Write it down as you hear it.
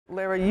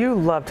Lara, you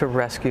love to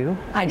rescue.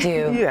 I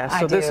do. Yeah,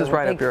 so this is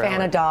right up your alley. Big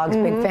fan of dogs,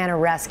 big fan of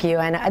rescue,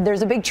 and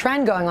there's a big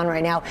trend going on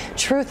right now,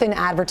 truth in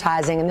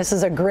advertising, and this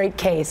is a great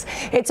case.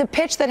 It's a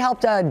pitch that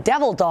helped a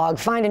devil dog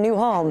find a new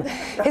home.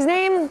 His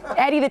name,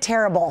 Eddie the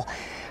Terrible.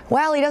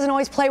 Well, he doesn't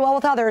always play well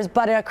with others,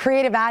 but a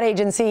creative ad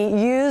agency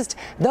used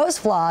those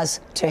flaws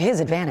to his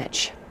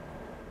advantage.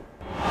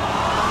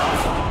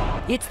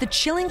 It's the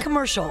chilling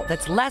commercial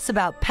that's less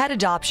about pet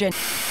adoption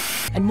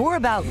and more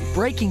about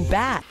Breaking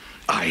Bad.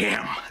 I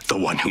am the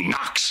one who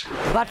knocks.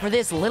 But for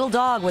this little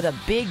dog with a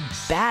big,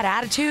 bad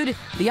attitude,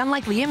 the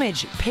unlikely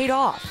image paid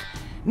off.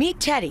 Meet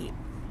Teddy,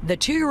 the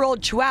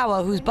 2-year-old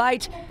Chihuahua whose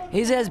bite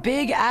is as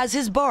big as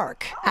his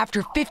bark.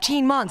 After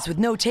 15 months with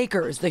no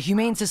takers, the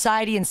Humane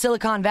Society in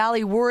Silicon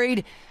Valley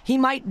worried he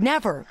might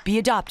never be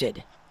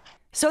adopted.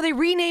 So they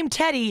renamed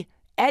Teddy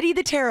Eddie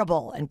the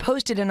Terrible and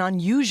posted an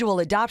unusual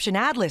adoption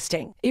ad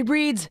listing. It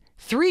reads,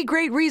 3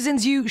 great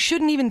reasons you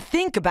shouldn't even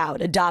think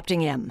about adopting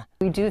him.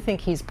 We do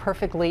think he's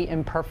perfectly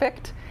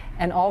imperfect,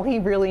 and all he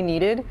really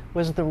needed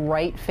was the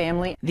right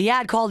family. The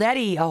ad called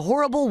Eddie a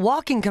horrible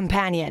walking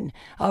companion,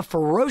 a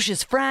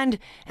ferocious friend,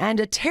 and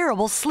a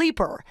terrible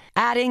sleeper,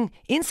 adding,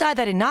 inside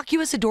that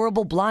innocuous,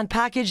 adorable blonde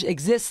package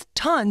exists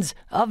tons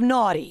of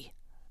naughty.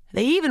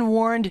 They even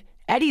warned,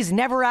 Eddie's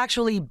never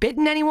actually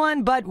bitten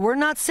anyone, but we're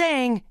not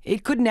saying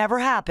it could never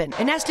happen.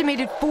 An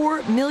estimated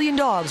 4 million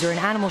dogs are in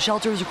animal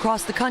shelters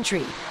across the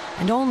country,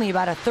 and only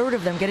about a third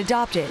of them get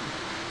adopted.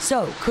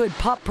 So, could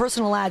pup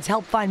personal ads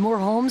help find more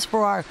homes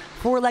for our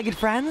 4-legged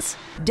friends?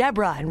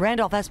 Deborah and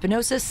Randolph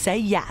Espinosa say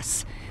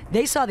yes.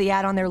 They saw the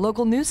ad on their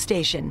local news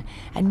station,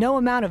 and no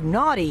amount of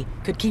naughty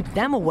could keep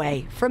them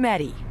away from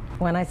Eddie.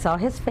 When I saw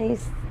his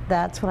face,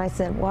 that's when I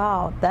said,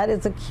 wow, that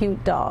is a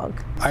cute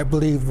dog. I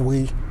believe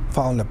we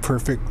found the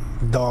perfect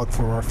dog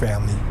for our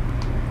family.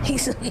 He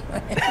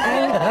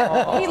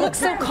looks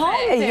so calm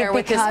there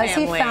with his family. Because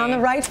he found the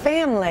right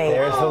family.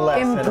 There's the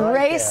lesson.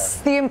 Embrace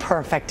the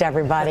imperfect,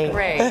 everybody.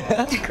 Great.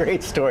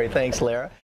 Great story. Thanks, Lara.